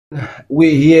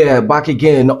We're here back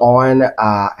again on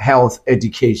health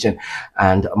education,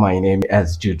 and my name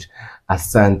is Jude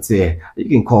Asante. You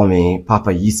can call me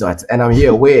Papa YouSort, and I'm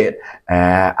here with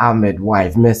our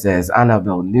midwife, Mrs.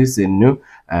 Annabelle Newson,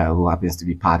 who happens to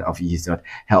be part of YouSort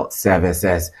Health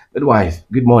Services. Midwife,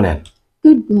 good morning.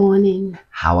 Good morning.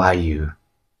 How are you?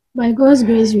 By God's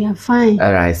grace, we are fine.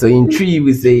 All right. So in Tree,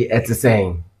 we say it's the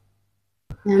same.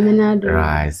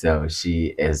 Right, so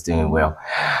she is doing well.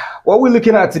 What we're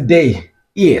looking at today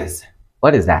is,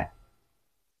 what is that?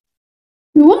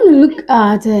 We want to look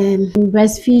at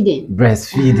breastfeeding.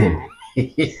 Breastfeeding.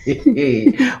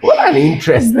 What an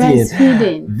interesting,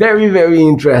 breastfeeding. Very, very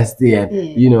interesting,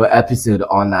 episode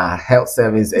on our health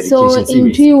service education so series.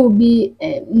 In Tree will be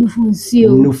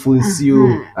Nufunsio.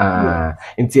 Nufunsio.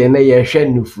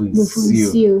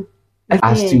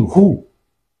 As to who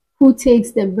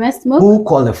takes the breast milk? Who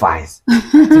qualifies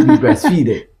to be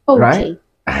breastfeeded, okay. Right?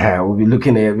 We'll be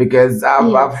looking at it because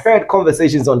I've heard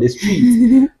conversations on the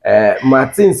street.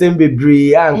 Martin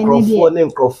Sembebri and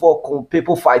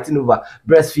people fighting over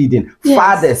breastfeeding. Yes.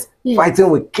 Fathers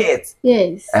fighting with kids.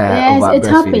 Yes, it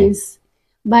happens.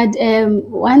 But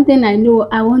one thing I know,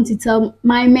 I want to tell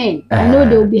my men, I know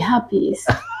they will be happy.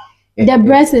 The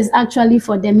breast is actually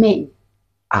for the men.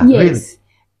 Yes. Really?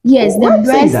 Yes, the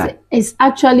breast is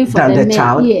actually for the men.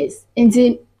 Child? Yes. And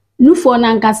then, Nufo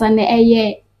nankasa ne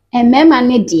eye mema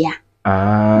ne dia.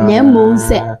 Ne mo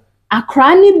se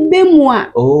akra ni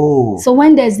bemua. Oh. So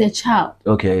when there's the child.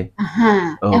 Okay.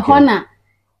 Okay.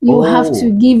 You have to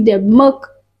give the milk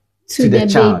to the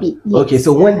baby. Yes. Okay,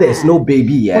 so when there's no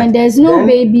baby yet. When there's no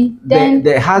baby, then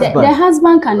the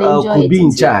husband can enjoy it. Could be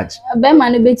in charge.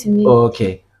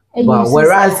 Okay. But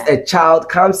whereas a child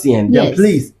comes in, then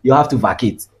please, you have to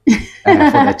vacate for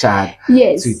the child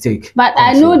to take. But control.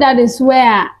 I know that is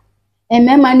where a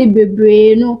memani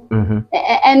bebre no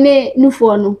any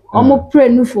nufo no omo pray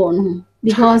nufo no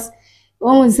because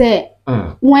one will say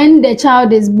when the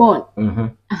child is born,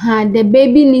 the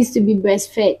baby needs to be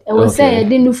breastfed. I will say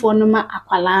nufo no ma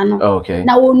akwala no. Okay.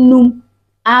 Na wonum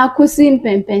akusi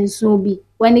pempen so bi.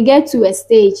 When you get to a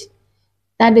stage,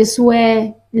 that is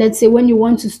where, let's say, when you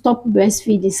want to stop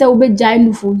breastfeeding, so we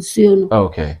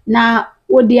okay. Now,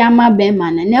 what the ama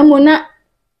bemana,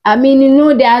 I mean,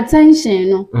 the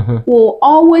attention will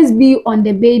always be on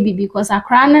the baby because a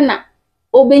crana na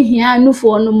obe here no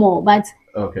for no more. But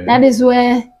that is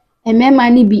where a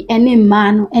memani be any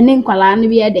man, any kwalani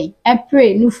be a day. I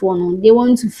pray no for no. They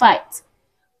want to fight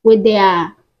with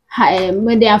their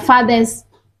fathers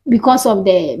because of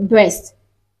the breast.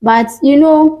 But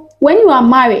when you are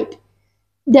married,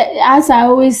 as I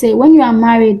always say, when you are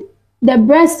married, the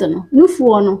breast no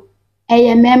for no,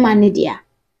 with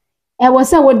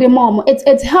the mom.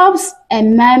 It helps a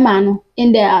man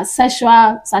in their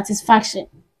sexual satisfaction.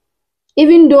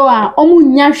 Even though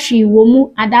nyashi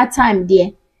womu at that time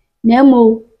there,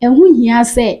 nemo here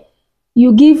say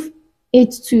you give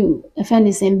it to a friend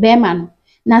is in Beman.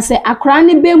 Na say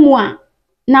akrani bemua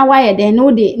na why de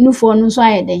no de no for no so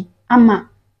de ama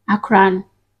akran.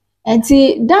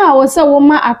 Enti da wo se wo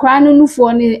ma akra no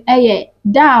nufuo ne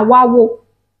da wawo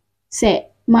se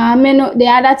maame no the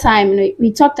other time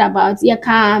we talked about ye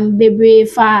can bebre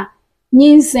fa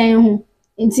nyinsen ho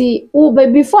enti wo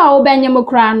before wo benyem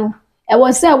kra no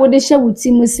was say wo de hye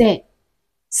wuti mu se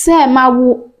ma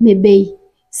wo mebei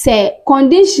se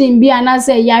condition bi ana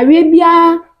se yare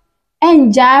bia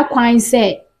enja kwan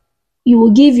se you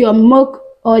will give your milk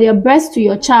or your breast to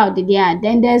your child there,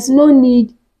 then there's no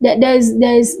need. There's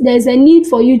a need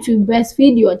for you to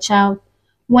breastfeed your child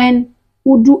when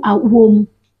you do at home.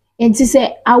 And to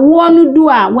say, I want to do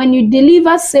when you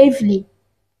deliver safely,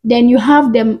 then you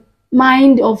have the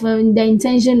mind of the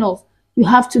intention of you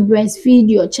have to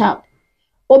breastfeed your child.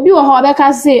 Obi wa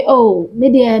hobeka say, oh, me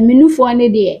de menufo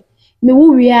ane de me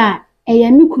wo wi a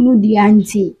me kunu di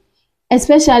anti.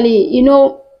 Especially,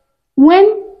 when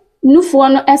nufo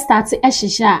no start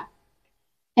ehihia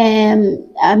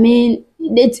I mean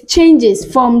it changes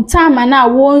from time and now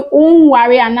won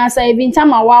worry and as even time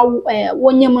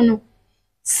wonyem no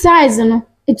size no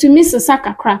etumi sesa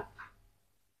kakra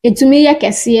etumi ye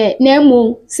kese na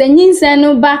emo se nyinse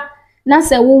no ba na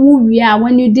se wo wi a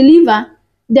when you deliver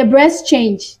the breast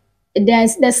change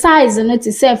there's the size no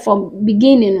to say from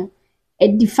beginning no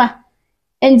it differ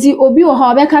enti obi wo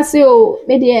ha obeka se o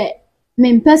me de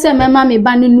me mpese mema me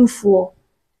ba no nufuo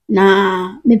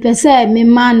na me pese me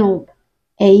ma no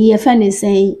ye fene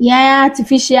say yeah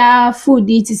artificial food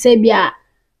it say bia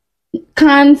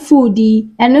canned food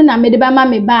eno na me de ba ma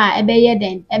me ba ebe ye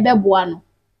den ebe boa no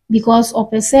because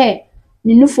opese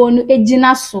ne nufuo no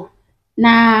ejina so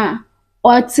na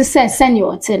or to say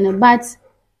senior no but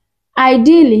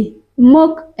ideally,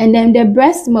 milk and then the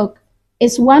breast milk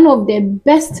is one of the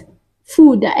best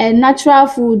food, a natural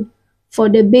food for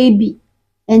the baby.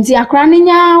 And the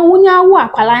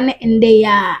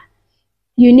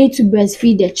you need to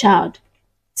breastfeed the child.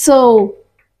 So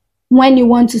when you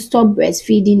want to stop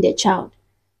breastfeeding the child,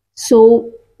 so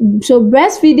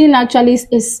breastfeeding actually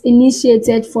is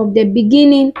initiated from the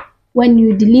beginning when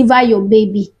you deliver your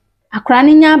baby.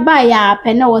 Akraninya ba ya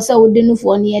pena wasa wode nufu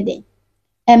oni den.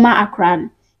 Emma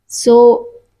akran. So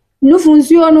nufu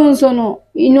nsuo no nso no,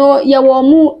 you know, ye wo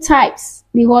mu types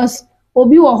because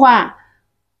obi wo ho a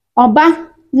oba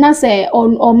na say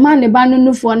on man ne ba no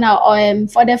nufu na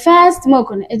for the first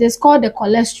milk it is called the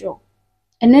cholesterol.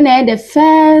 And then the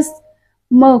first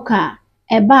milk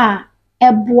eba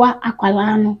eboa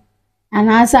akwala no. And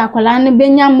as akwala no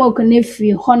benya milk na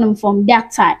free honum from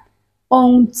that type.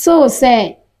 So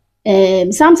say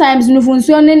sometimes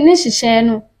nufunsuo ne hihye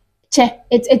no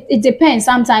it depends.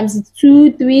 Sometimes it's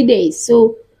 2-3 days.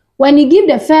 So when you give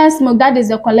the first milk, that is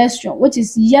the cholesterol, which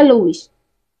is yellowish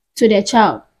to the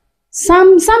child.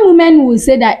 Some women will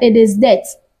say that it is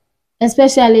death,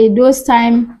 especially those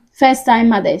first time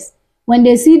mothers. When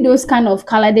they see those kind of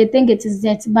color, they think it is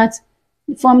death. But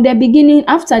from the beginning,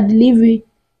 after delivery,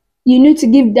 you need to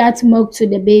give that milk to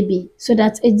the baby so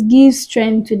that it gives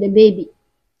strength to the baby.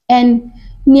 And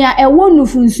near a one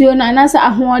nufunsuo na nasa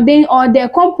ahoden or the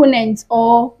components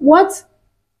or what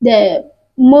the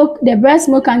breast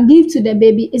milk can give to the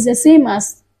baby is the same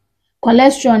as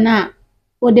cholesterol na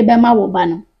or the bema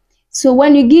wobano. So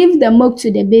when you give the milk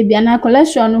to the baby and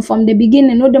cholesterol from the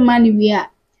beginning, no the money we are.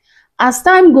 As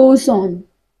time goes on,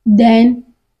 then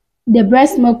the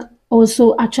breast milk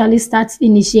also actually starts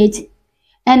initiating.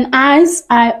 And as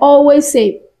I always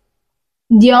say,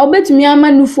 the obetumi ama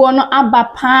nufuo no aba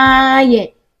pa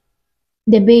ye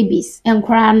the babies and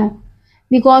no,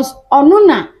 because ono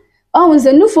na always the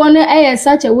nufuo no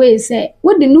such a way say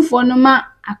what the nufuo no ma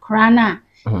akra na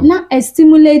na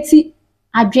stimulate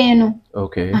adwene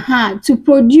okay to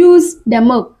produce the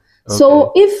milk. Okay.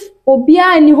 So if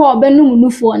obia ni ho obenum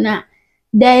nufuo na,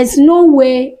 there is no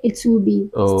way it will be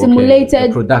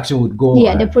stimulated. The production would go on.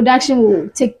 Yeah, the production will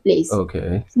take place.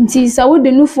 Okay. So with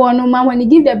the new no, when you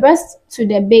give the breast to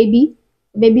the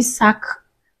baby suck.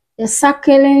 The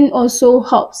suckling also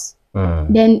helps.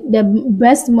 Then the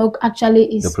breast milk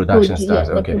actually is the production starts.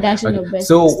 Yeah, okay. The production of breast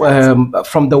so starts.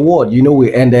 From the ward, you know,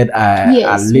 we ended at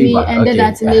labor. We ended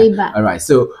at labor. All right.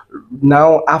 So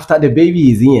now after the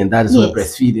baby is in, that is when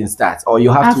breastfeeding starts, or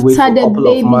you have after to wait for a couple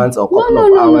of months or couple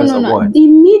of hours or what?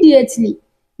 Immediately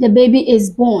the baby is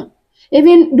born.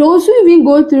 Even those who even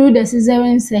go through the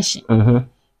cesarean session,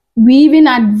 we even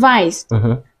advise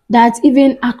that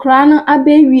even akrana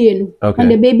abewienu when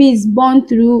the baby is born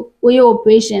through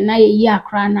operation na ye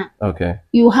akrana. Okay.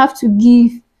 You have to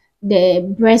give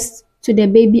the breast to the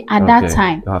baby at that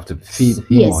time. You have to feed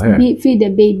him or her. Feed the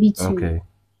baby too. Okay.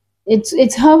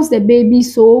 It helps the baby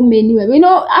so many ways. You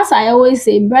know, as I always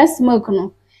say, breast milk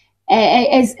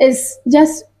is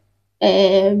just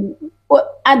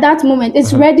at that moment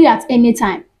it's ready at any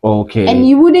time. Okay. And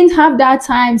you wouldn't have that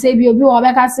time say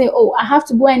say, oh, I have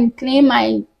to go and clean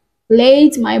my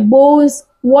plate, my bowls,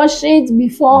 wash it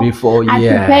before I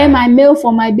prepare my meal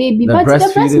for my baby. But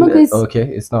the breast milk is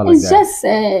it's not like that. It's just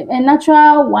a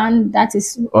natural one that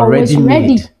is always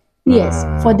ready.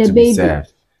 Yes, for the baby.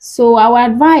 So our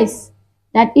advice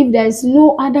that if there is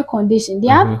no other condition,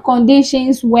 there are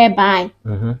conditions whereby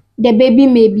the baby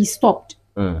may be stopped.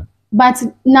 But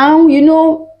now, you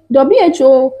know,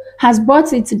 WHO has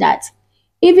brought it that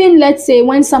even let's say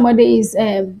when somebody is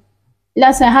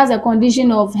let's say has a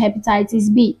condition of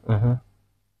hepatitis B,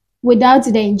 without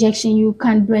the injection, you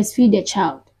can breastfeed the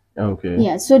child. Okay.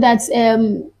 Yeah, so that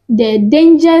the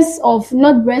dangers of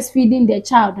not breastfeeding the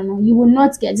child, you will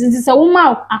not get. This is a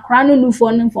woman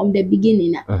from the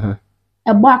beginning.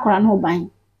 A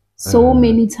background so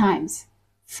many times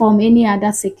from any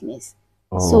other sickness.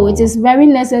 So it is very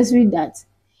necessary that.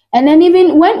 And then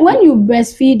even when you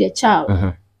breastfeed the child,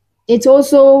 it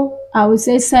also, I would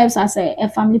say, serves as a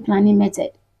family planning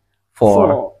method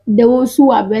for those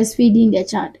who are breastfeeding the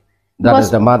child. That is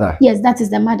the mother? Yes, that is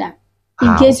the mother.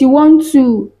 In case you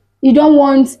don't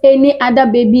want any other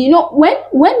baby. You know,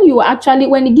 when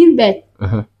you give birth,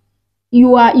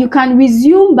 you can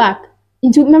resume back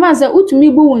into, remember, say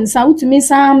utumi bu wonsa, utumi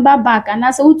samba back, and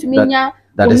as utumi nya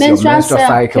menstrual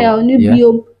cycle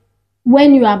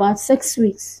when you are about 6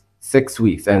 weeks. 6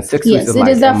 weeks, and 6 weeks is it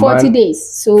is 40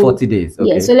 days. So 40 days.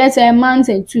 Okay. Yeah, so let's say a month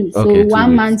and two. So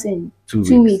 1 month and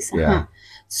 2 weeks.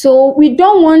 So we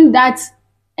don't want that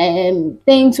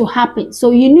thing to happen.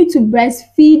 So you need to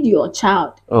breastfeed your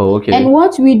child. Oh, okay. And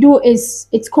what we do is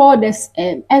it's called as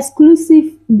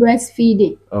exclusive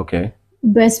breastfeeding. Okay.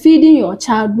 Breastfeeding your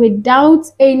child without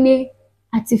any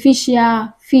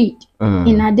artificial feed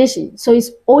in addition. So it's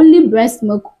only breast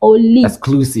milk only.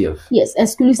 Exclusive. Yes,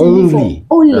 exclusive. Only.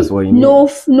 Only. That's what you mean. No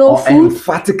food.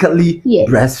 Emphatically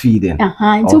breastfeeding.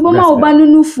 Nti obama obanu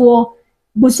nufuo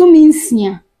bosumi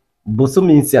nsia.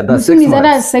 Bosumi nsia, that's 6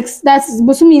 months. That's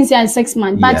bosumi nsia is 6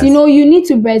 months. But Yes. you know, you need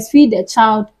to breastfeed the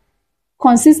child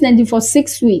consistently for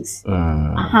 6 weeks.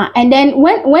 And then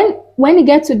when you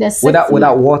get to the 6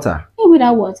 without water.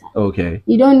 Without water. Okay.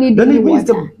 You don't need Then any it means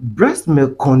water. the breast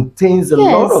milk contains a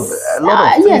lot of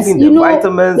yes, things, you know,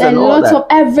 vitamins a and all lot that. of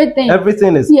everything.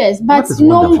 Everything is but is you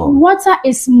know, wonderful. water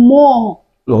is more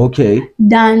Okay.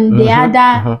 than the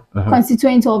other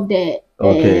constituent of the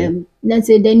let's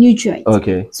say the nutrients.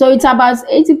 Okay. So it's about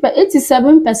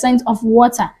 87% of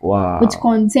water which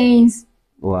contains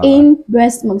in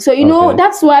breast milk. So you know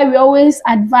that's why we always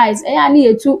advise I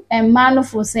need to a man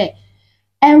for say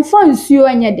and for you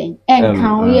anything and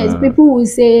yes, people will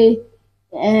say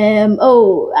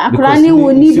Akrani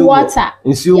will need water.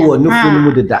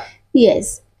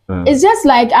 Yes. It's just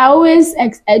like I always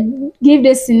give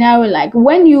this scenario, like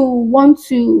when you want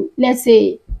to, let's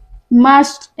say,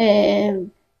 mashed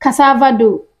cassava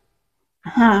dough.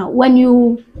 When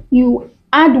you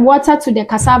add water to the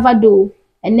cassava dough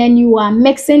and then you are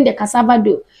mixing the cassava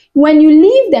dough. When you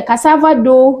leave the cassava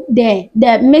dough there,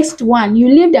 the mixed one, you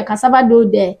leave the cassava dough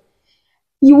there,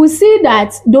 you will see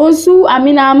that those who,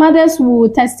 our mothers will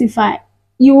testify,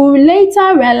 you will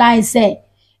later realize that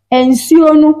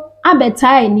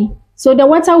so the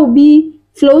water will be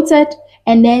floated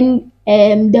and then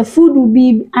the food will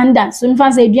be under. So in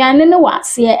fact, so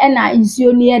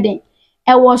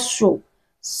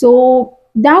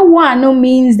that one no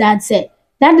means that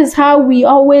that is how we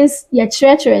always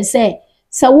say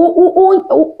so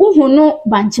no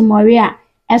banchimoria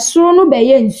esro no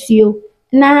beye nsuo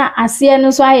na ase no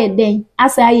so ayeden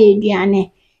asa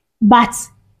ayeduane, but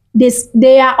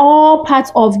they are all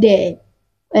part of the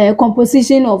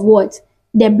composition of what?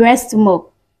 The breast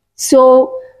milk.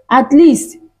 So at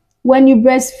least when you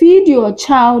breastfeed your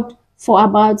child for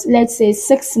about, let's say,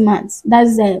 6 months,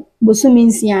 that's the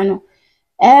bosuminsiano,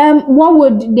 what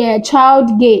would the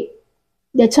child gain?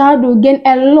 The child will gain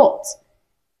a lot.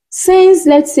 Since,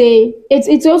 let's say,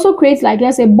 it also creates like,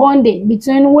 let's say, bonding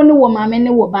between one woman and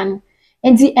a woman.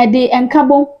 And the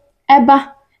enkabo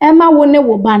eba ema one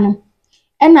wobano.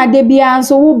 And adebia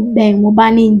so ben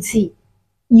wobani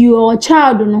your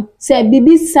child no say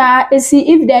bibi sa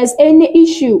see if there's any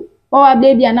issue or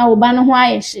baby na wobano ho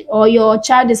or your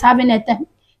child is having a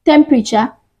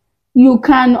temperature, you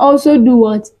can also do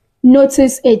what?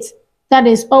 Notice it. That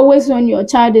is always when your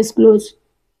child is close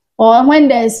or when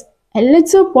there's a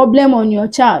little problem on your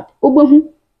child.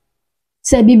 Ubohu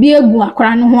say bibi egu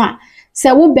akra no ho a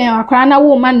say wo ben akra na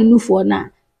wo ma no nufuo na,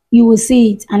 you will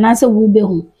see it and answer wo be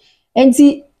hu.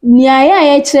 Enti niaya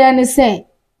ye kire ne say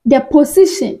the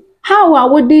position how I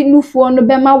would do nufuo no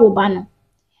bema wo ba no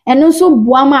and also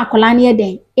boama akola ne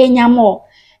den enyamo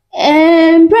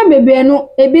bebre no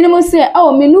ebinom say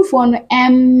oh me nufuo no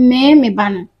me ba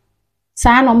no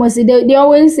sa no mo say they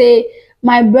always say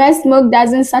my breast milk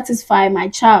doesn't satisfy my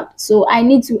child, so I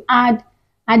need to add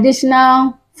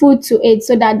additional food to it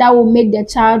so that will make the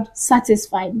child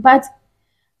satisfied. But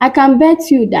I can bet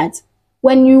you that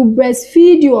when you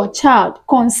breastfeed your child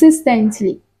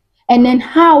consistently, and then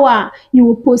how you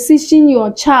will position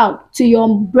your child to your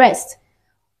breast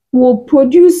will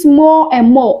produce more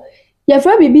and more. Your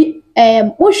friend baby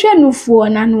ohwe nufuo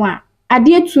na no a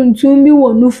ade tuntum bi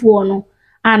wo nufuo no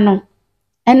ano.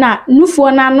 And na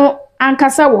nufuo na no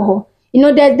ankasa wo ho. You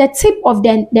know, there's the tip of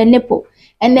the nipple.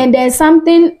 And then there's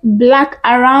something black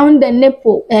around the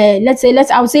nipple. I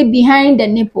would say behind the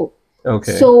nipple.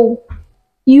 Okay. So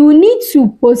you need to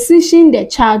position the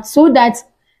child so that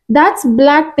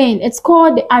black thing, it's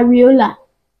called the areola.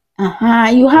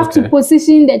 You have to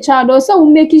position the child. Also,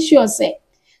 making sure say,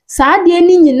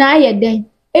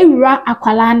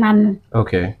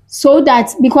 okay. So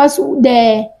that because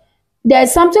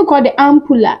there's something called the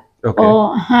ampulla. Okay.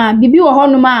 Or bibi wo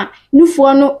honoma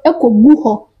nufuo no ekogu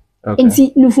ho.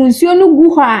 Enti nufunsuo no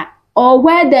gu ho or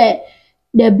where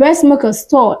the breast milk is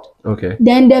stored. Okay.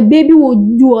 Then the baby will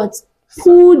do what?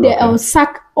 Pull the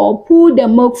suck or pull the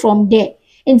milk from there.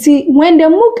 And see, when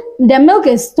the milk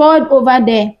is stored over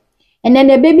there, and then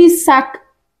the baby suck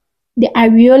the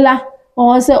areola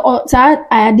or say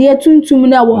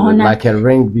like a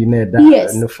ring beneath that.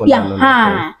 Yes.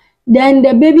 Then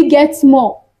the baby gets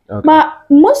more. Okay. But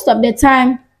most of the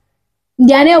time,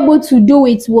 they are not able to do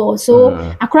it well. So so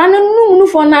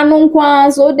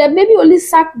the baby only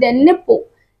suck the nipple.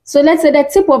 So let's say the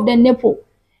tip of the nipple,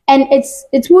 and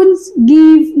it won't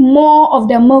give more of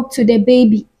the milk to the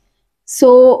baby.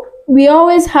 So we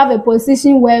always have a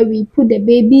position where we put the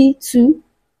baby to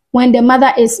when the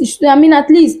mother is, I mean, at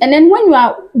least. And then when you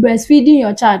are breastfeeding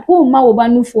your child,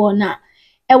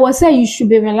 I will say you should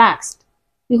be relaxed,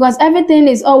 because everything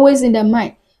is always in the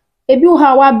mind. If you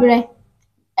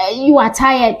you are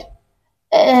tired,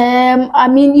 I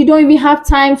mean, you don't even have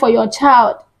time for your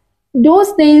child.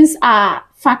 Those things are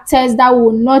factors that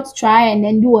will not try and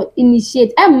then do what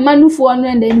initiate. And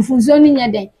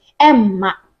then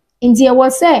Emma. India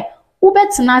was say,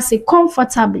 Ubetanase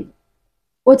comfortably.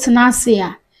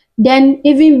 Then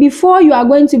even before you are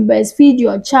going to breastfeed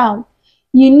your child,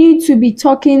 you need to be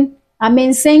talking, I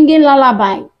mean, singing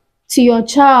lullaby to your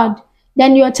child.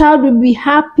 Then your child will be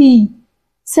happy.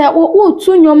 Say,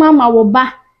 your mama will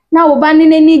ba. Now,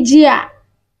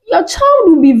 your child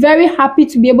will be very happy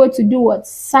to be able to do what?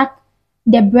 Suck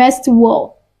the breast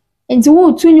well. And to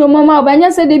your mama, when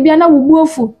you say they be an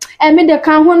woeful, and made the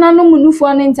kahona no munu for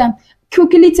an time.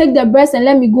 Quickly take the breast and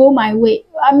let me go my way.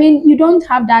 I mean, you don't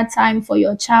have that time for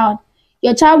your child.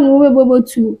 Your child will be able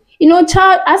to,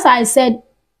 child, as I said,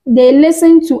 they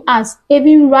listen to us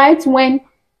even right when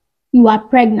you are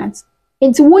pregnant.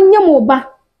 Into one year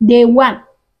day one.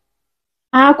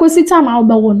 Akosita ma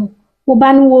obawono.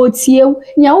 Obanu wo tie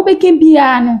nya obeke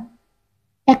bia no.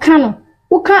 E ka no.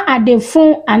 Woka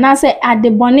adefon anase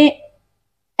adebone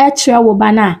e kire wo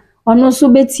bana ono so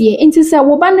betie. Nti se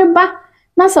wo ba ne ba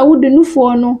na sa wo de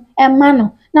nufuo no e ma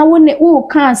no. Na wo ne wo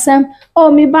ka asem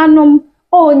o mi ba nom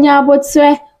o nya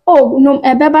abotre o nom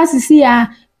e beba sisi ya.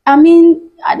 I mean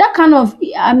that kind of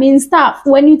stuff.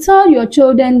 When you tell your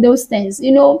children those things,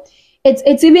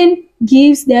 it even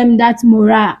gives them that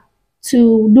morale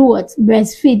to do what?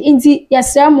 Breastfeed. Inti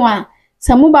yasramwa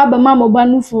samu baba mama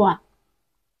banu for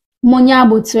monya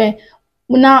abotre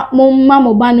na mo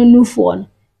mama banu nufuo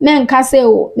men ka say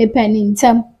o me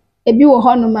penintem ebi wo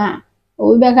ho no ma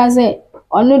o be ka say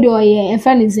onu de oye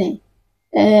efa ni zen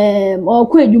or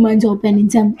kwadwuma nje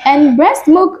penintem. And breast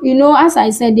milk, as I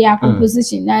said, their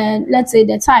composition, let's say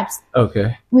the types.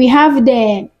 Okay. We have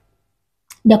the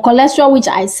cholesterol, which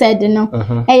I said,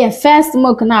 first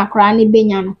milk na krani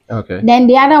benyano. Okay. Then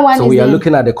the other one so is we are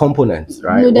looking at the components,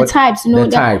 right? No, the types. The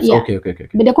types. Yeah. Okay.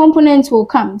 But the components will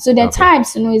come. So the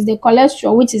types, is the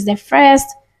cholesterol, which is the first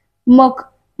milk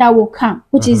that will come,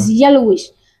 which is yellowish.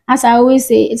 As I always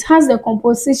say, it has the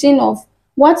composition of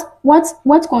what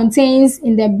contains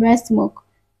in the breast milk.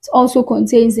 It also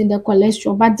contains in the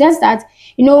cholesterol, but just that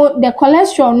the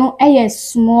cholesterol is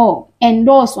small and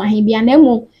those one he be an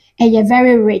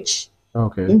very rich.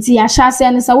 Okay. Inti ashase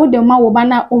and sa wo de ma wo ba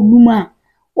na onuma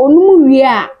wie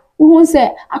a wo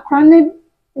say akrane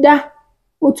da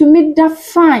otumi da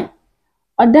fine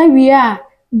oda wie a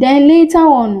then later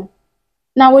on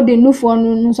na wo de nufo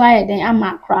no so aye den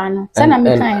ama akra no.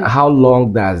 And how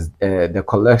long does the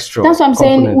cholesterol? That's what I'm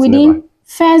saying, within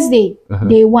first day,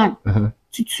 day 1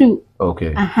 to 2.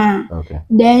 Okay. Okay.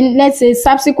 Then let's say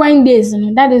subsequent days,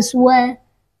 that is where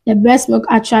the breast milk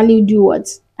actually do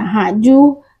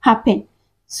happen.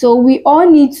 So we all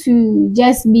need to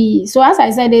just be, so as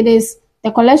I said, it is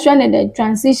the cholesterol and the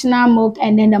transitional milk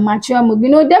and then the mature milk.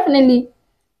 Definitely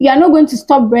you are not going to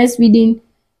stop breastfeeding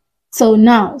till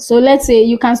now. So let's say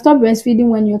you can stop breastfeeding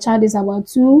when your child is about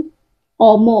 2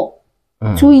 or more,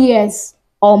 2 years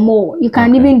or more. You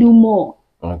can even do more.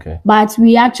 Okay. But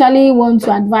we actually want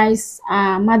to advise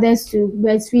mothers to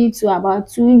breastfeed to about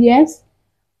 2 years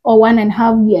or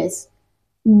 1.5 years.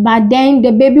 But then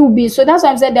the baby will be, so that's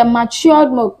why I said the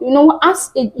matured milk,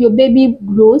 as your baby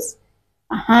grows,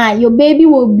 your baby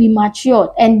will be matured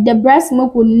and the breast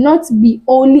milk will not be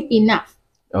only enough.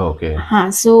 Okay.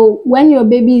 So when your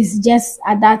baby is just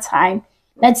at that time,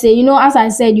 let's say, as I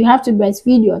said, you have to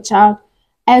breastfeed your child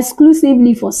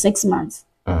exclusively for 6 months.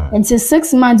 Until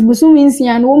 6 months, busu means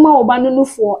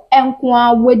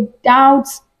without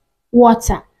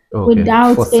water. Okay.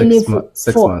 Without for any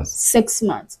 6 months. 6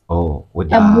 months. Oh,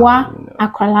 without.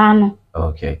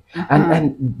 Okay.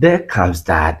 And there comes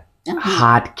that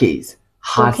hard case,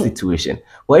 situation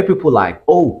where people like,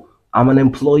 oh, I'm an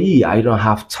employee, I don't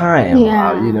have time.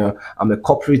 Yeah. I'm a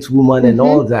corporate woman and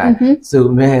all that. So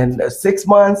man, 6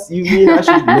 months, you mean I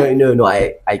should no,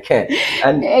 I can't.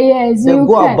 And yes, they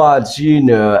go about,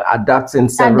 adapting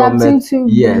several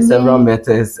several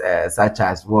methods such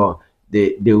as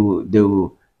they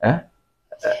will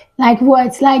like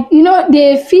what? Like,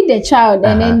 they feed the child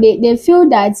and then they feel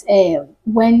that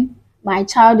when my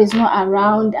child is not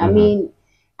around, I mean,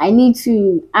 I need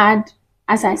to add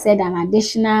as I said, an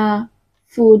additional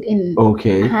food in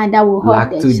that will help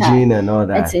the child. And all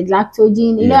that. It's a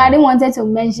lactogen. You know, I didn't wanted to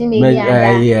mention any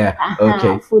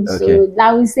other food. So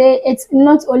I would say it's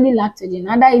not only lactogen.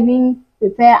 Other even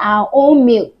prepare our own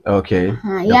meal.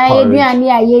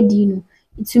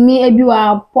 To me, if you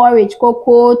are porridge,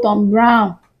 cocoa, Tom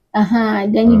Brown,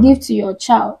 then you give to your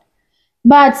child.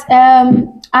 But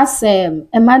as a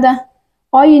mother,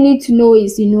 all you need to know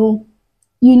is, you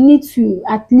need to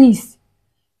at least,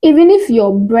 even if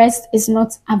your breast is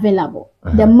not available,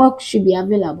 the milk should be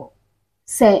available.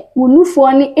 Say, unu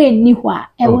for ni ni hwa,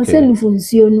 e wo se nufu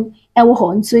nsuo no, e wo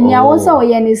ho nso ni awo sa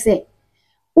oye ni say,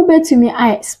 ubetumi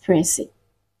I express it.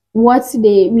 What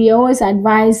we always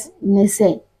advise ne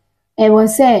say, e wo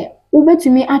say,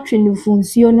 ubetumi atwe nufu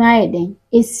nsuo no ayeden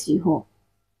esi ho.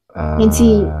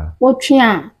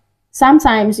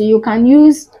 Sometimes you can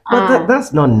use but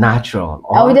that's not natural.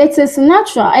 It is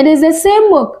natural. It is the same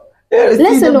milk.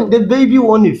 Listen, the baby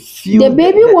want to feel. The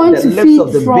baby wants to feed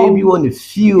of the from. Baby want to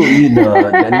feel,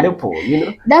 the nipple.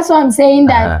 That's why I'm saying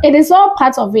that it is all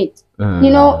part of it.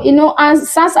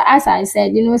 As I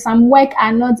said, some work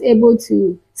are not able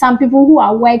to. Some people who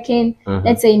are working,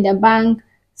 let's say in the bank,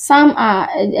 some are,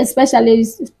 especially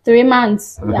 3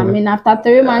 months. I mean, after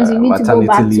 3 months, you need to go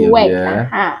back to work.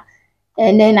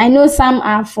 And then I know some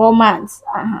are 4 months.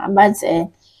 But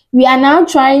we are now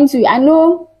trying to. I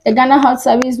know the Ghana Health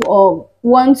Service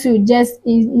want to just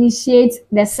initiate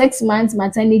the 6 months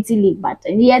maternity leave, but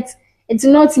yet it's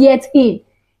not yet in.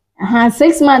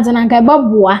 6 months and I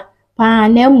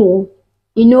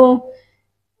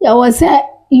I was said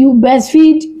you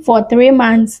breastfeed for 3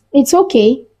 months. It's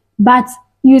okay, but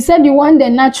you said you want the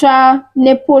natural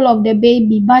nipple of the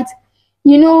baby, but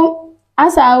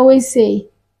as I always say,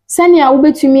 Sanya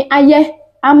ube to me aye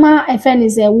ama efen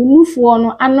is a move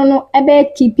no anono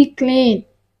ebe keep it clean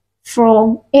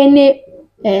from any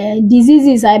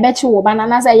diseases I bet you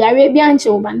banana say yare bia nche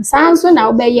oban san so na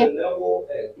obeye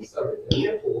the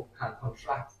nipple can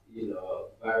contract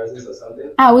viruses or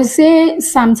something. I would say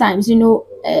sometimes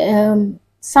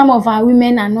some of our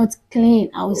women are not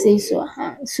clean. I would say so.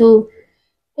 So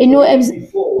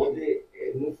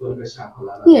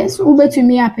yes, ube to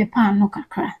me a paper no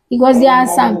kakra because there are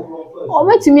some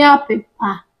ube to me a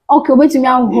paper. Okay, ube to me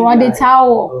a hold the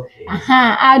towel.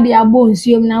 Add their bones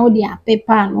you now their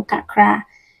paper no kakra.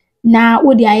 Na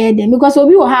wo their them because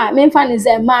obi wo ha me fan is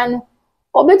a man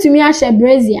ube to me a share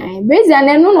brazier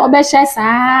na no obe share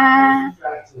sa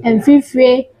and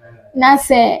free na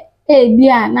say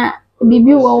bia na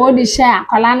bibi wo the share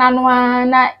akwala na no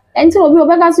na enti obi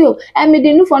obeka so me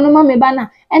de nu for no ma me ba na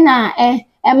na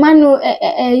emanu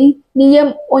ni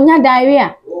yem onya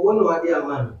diarrhea wono ade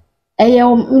amanu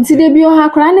nti de bi o ha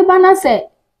kra ne ba na say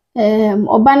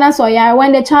obana so ya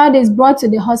when the child is brought to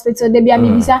the hospital de bia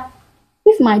bibisa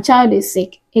if my child is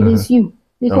sick it is you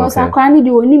because akra ne de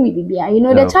oni mi bibia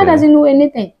the child doesn't know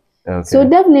anything. So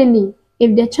definitely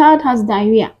if the child has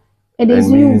diarrhea it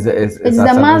is you. It's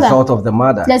the mother. Result of the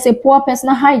mother. There's a poor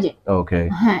personal hygiene. Okay.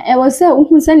 I was say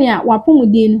sanya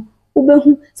wapomudin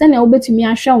ubehu sanya ubetumi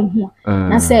ahwa wo ho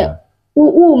na say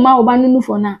wo ma oba nunu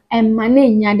for na emma na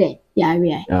nya de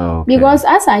yare. Because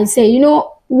as I say,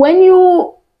 when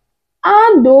you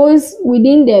add those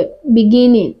within the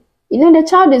beginning, the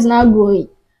child is now growing.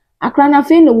 Akrana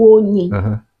fe no wo nyi.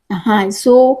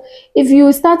 So if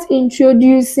you start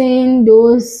introducing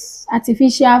those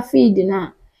artificial feed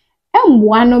na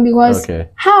because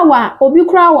how obi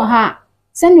kura wa ha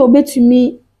send your bit to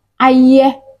me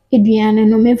aye eduane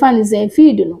no me fan is a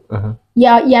feed no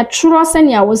ya trust and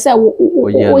ya was say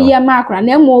ye makra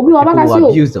na mo obi obaka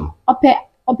so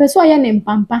ope so ye ne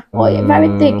mpampa or very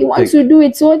thick he wants to do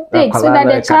it so thick so that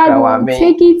the child will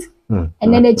take it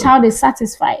and then the child is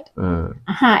satisfied.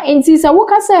 And since I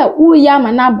woka say wo ya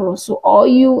manabro so or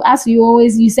you as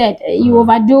you said you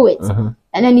overdo it and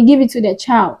then you give it to the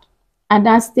child. At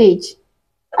that stage,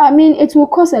 I mean, it will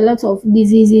cause a lot of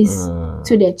diseases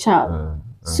to the child.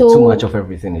 So too much of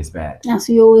everything is bad. As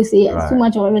you always say, yes, too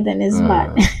much of everything is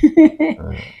bad.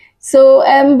 So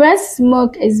breast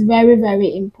milk is very,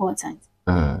 very important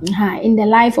in the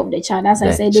life of the child. As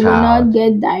I said, they will not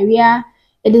get diarrhea.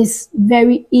 It is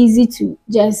very easy to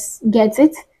just get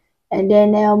it, and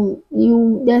then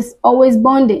there's always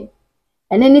bonding,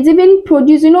 and then it's even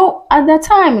produced. At that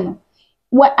time,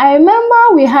 Well, I remember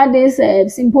we had this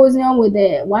symposium with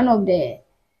one of the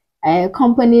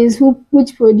companies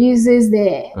which produces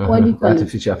the what do you call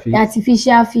artificial it? The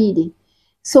artificial feeding.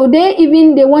 So they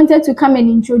wanted to come and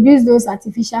introduce those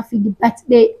artificial feeding, but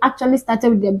they actually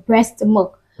started with the breast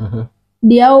milk.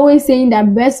 They are always saying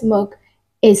that breast milk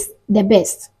is the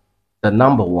best. The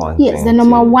number one. Yes, the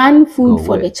number one food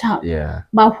for the child. Yeah.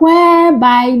 But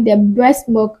whereby the breast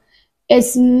milk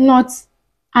is not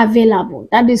available,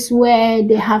 that is where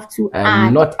they have to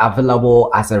add. Not available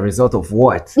as a result of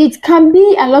what? It can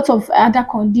be a lot of other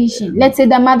conditions. Let's say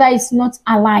the mother is not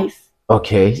alive.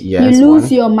 Okay, yes. You lose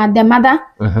the mother,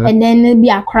 and then be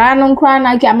a crown on crown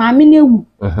like a mammy.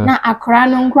 Now a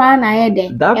crown on crown.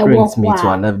 That brings me to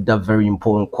another very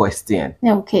important question.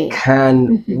 Okay.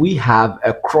 Can we have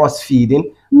a cross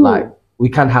feeding? Like we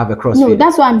can't have a cross feeding. No,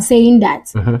 that's why I'm saying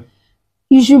that.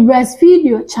 You should breastfeed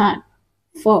your child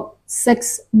for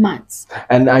 6 months.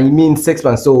 And I mean 6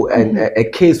 months. So a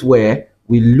case where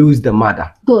we lose the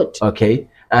mother. Good. Okay.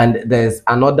 And there's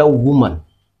another woman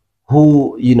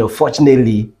who,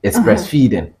 fortunately is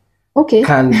breastfeeding. Okay.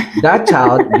 Can that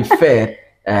child be fed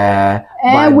by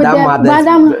that mother's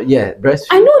breast?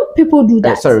 I know people do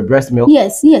that. Breast milk?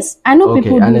 Yes. I know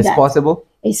people do that. And it's possible?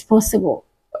 It's possible.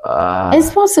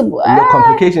 It's possible. No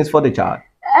complications for the child?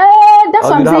 That's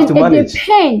what I'm saying. It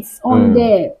depends on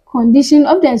the condition.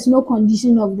 If there's no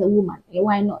condition of the woman,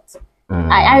 why not?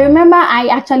 I remember I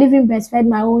actually even breastfed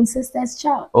my own sister's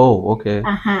child. Oh, okay.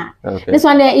 Okay. This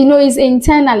one, is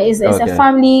internal. It's a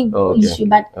family issue.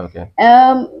 But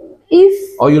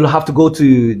or you'll have to go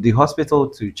to the hospital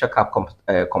to check up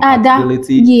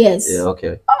compatibility. Yes. Yeah,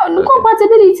 okay. No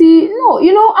compatibility.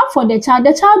 No, up for the child.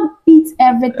 The child eats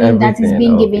everything that is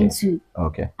being given to.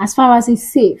 Okay. As far as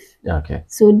it's safe. Okay.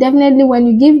 So definitely when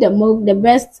you give the milk, the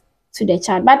breast to the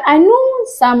child. But I know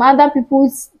some other people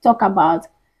talk about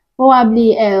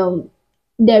probably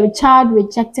the child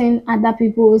rejecting other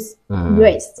people's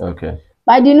breast. Okay.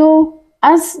 But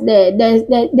as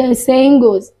the saying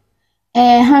goes,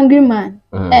 a hungry man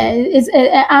is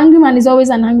an angry man is always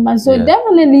an hungry man. So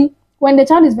definitely when the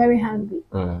child is very hungry,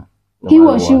 he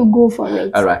or she will go for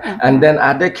it. All right. And then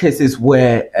are there cases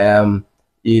where a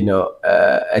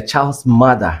child's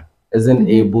mother isn't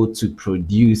able to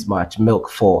produce much milk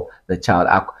for the child?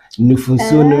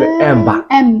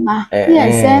 Emma.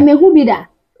 Yes, who be that?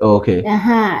 Okay.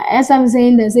 As I'm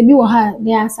saying, there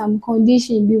are some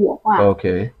conditions.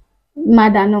 Okay.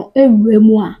 Mother no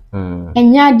ewemu a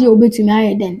enya de obetumi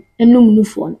aye den enum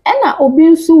nufu no na obi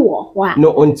nso wo ho a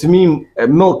no ontumi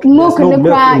milk there's no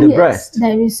milk in the breast.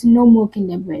 There is no milk in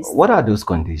the breast. What are those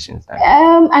conditions?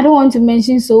 I don't want to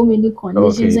mention so many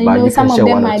conditions. Okay, some of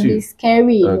them might be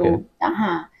scary.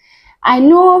 I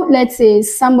know, let's say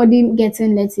somebody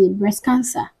getting, breast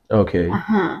cancer. Okay.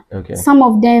 Okay. Some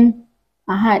of them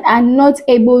are not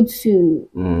able to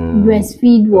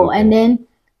breastfeed well, and then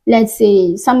let's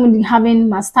say somebody having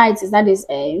mastitis, that is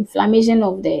inflammation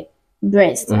of the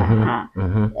breast.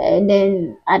 And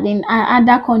then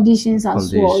other conditions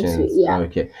as well too. Yeah.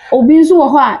 Okay.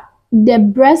 The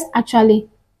breast actually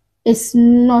is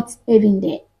not even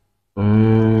there.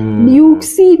 You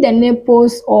see the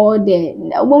nipples or the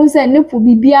when we say nipple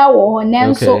bibia or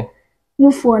so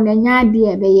no for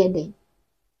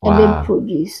the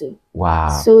produce. Wow.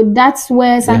 So that's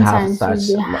where sometimes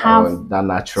they have the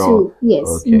natural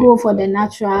to go for the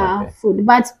natural food.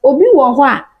 But obi wo ho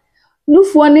a no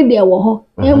for ne de wo ho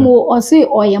emo or say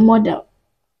or your model.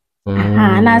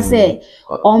 And I say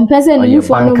on person no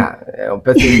for no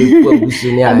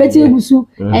person gusu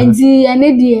and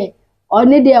the or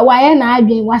ne de why na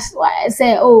adwen was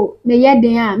say oh me ye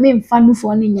den a me mfa no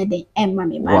for no nye den emma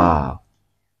me ba. Wow.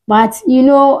 But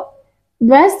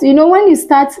breast, when you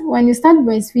start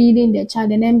breastfeeding the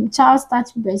child, and then child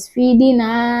starts breastfeeding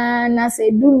na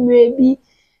say do maybe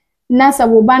na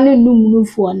sabobanu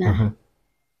num.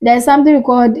 There's something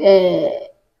called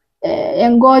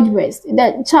engorged breast.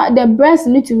 The breast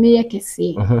need to make a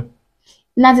say.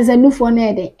 That is a new for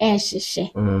the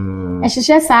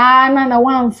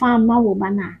one farm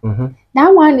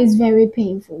that one is very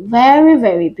painful, very,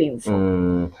 very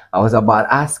painful. I was about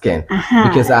asking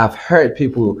because I've heard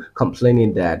people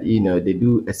complaining that they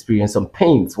do experience some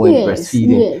pains when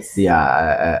breastfeeding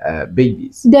their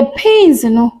babies. The pains,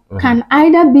 can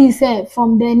either be said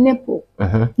from the nipple,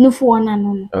 no.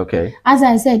 Okay. As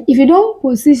I said, if you don't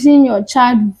position your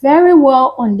child very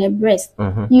well on the breast,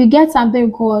 you get something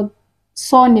called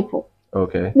sore nipple.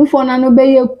 Okay. No for no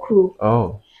be crew.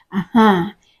 Oh.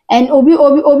 And obi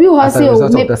as a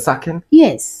result of the sucking?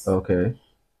 Yes. Okay.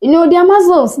 Their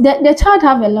muscles, the child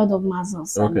have a lot of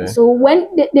muscles. Okay. So when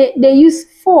they use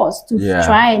force to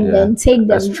try and then take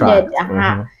the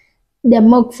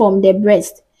milk from the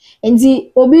breast. And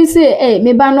the obi say, hey,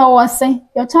 maybe no was saying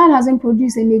your child hasn't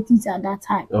produced any teeth at that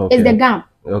time. Okay. It's the gum.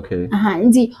 Okay.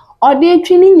 And the or they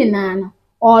training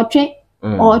or train.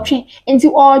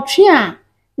 Into all train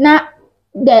now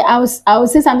I would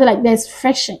say something like there's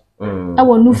friction. I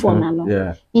will no for now.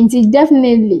 Yeah. Into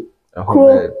definitely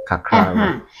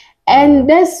And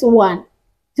this one,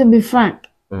 to be frank,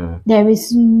 there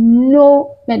is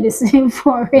no medicine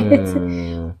for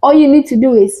it. All you need to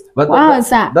do is, that's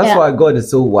why God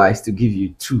is so wise to give you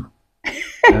two.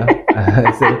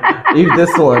 So if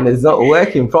this one is not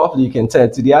working properly, you can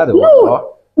turn to the other one.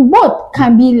 Or? Both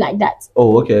can be like that.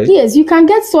 Oh, okay. Yes, you can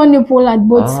get sore nipple at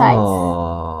both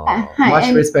sides.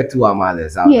 Much respect to our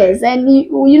mothers out there. And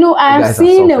you know, I have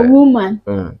seen a woman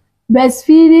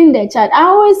breastfeeding the child. I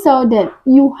always tell them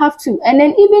you have to, and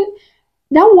then even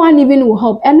that one even will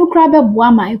help. And no crab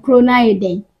my crona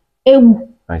day.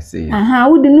 I see.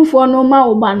 Would no for no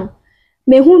ma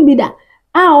may who be that.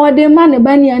 Or the man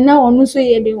bunny and now on so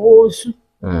ye also.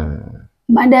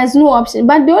 But there's no option.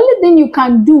 But the only thing you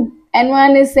can do, and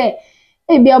when they say,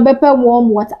 be a better warm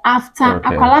water after a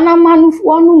colana man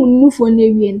one new for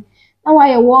Navian. Now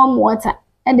why warm water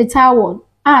and the towel.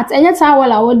 And your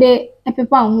towel I would a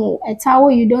paper a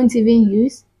towel you don't even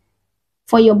use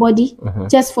for your body,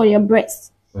 just for your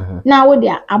breast. Now they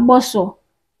are a bosso.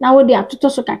 Now they are to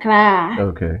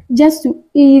kakra. Just to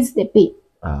ease the pain.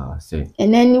 See.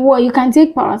 And then you can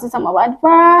take paracetamol.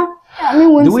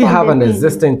 But do we have an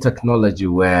existing technology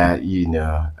where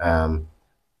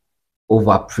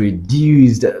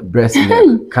overproduced breast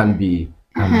milk can be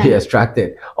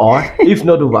extracted, or if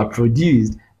not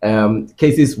overproduced,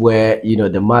 cases where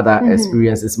the mother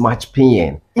experiences much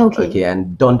pain,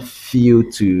 and don't feel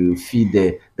to feed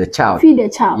the child.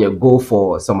 You go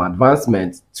for some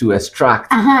advancement to extract.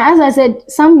 As I said,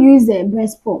 some use the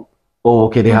breast pump. Oh,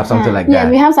 okay, they have something like that. Yeah,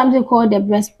 we have something called the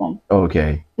breast pump.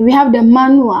 Okay. We have the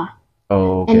manual.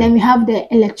 Oh, okay. And then we have the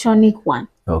electronic one.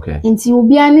 Okay. Inti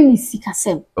obiane ni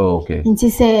sikasem. Oh, okay.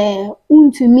 Inti se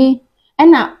to me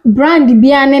and a brand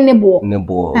biane nebo.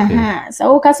 Nebo, okay.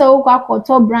 So okasa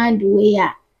okwa brand we ya.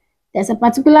 There's a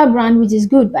particular brand which is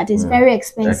good, but it's very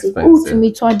expensive. To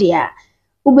me to there.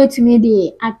 Ube to me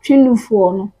the actual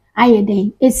for no aye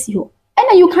den esio. And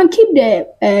then you can keep the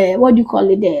what do you call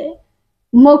it, the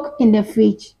milk in the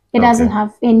fridge. It doesn't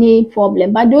have any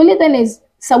problem. But the only thing is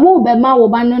it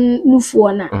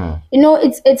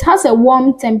has a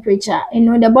warm temperature,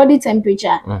 the body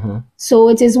temperature. So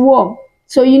it is warm.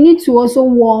 So you need to also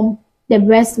warm the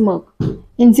breast milk.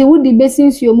 Until the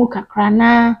basins you muka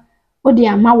krana or the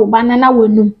ama banana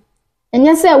wenum. And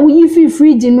you say we feel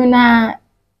fridge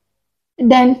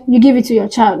then you give it to your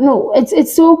child. No,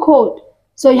 it's so cold.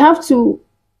 So you have to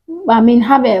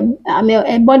have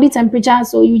a body temperature,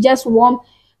 so you just warm.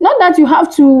 Not that you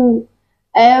have to,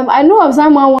 I know of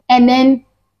someone and then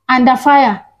under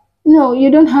fire. No, you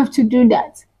don't have to do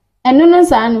that. And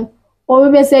no, or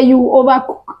maybe say you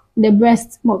overcook the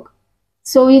breast milk.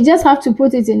 So you just have to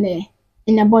put it in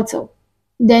a bottle.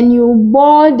 Then you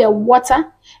boil the water,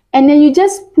 and then you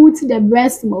just put the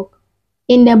breast milk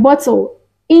in the bottle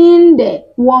in the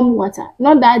warm water.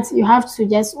 Not that you have to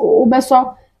just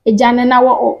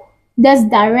just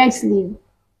directly.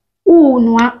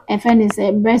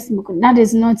 A breast milk. That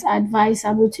is not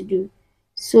advisable to do.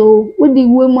 So with the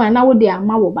woman now with the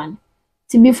amawoban.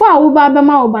 Before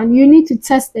you need to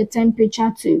test the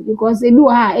temperature too, because they do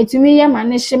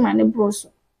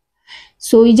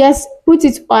so you just put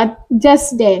it at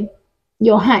just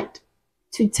your hand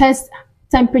to test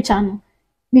temperature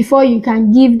before you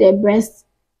can give the breast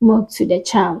milk to the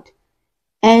child.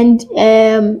 And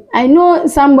I know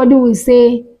somebody will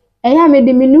say, I made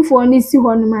the menu for this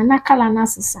one, my nakala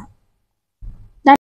nasasa.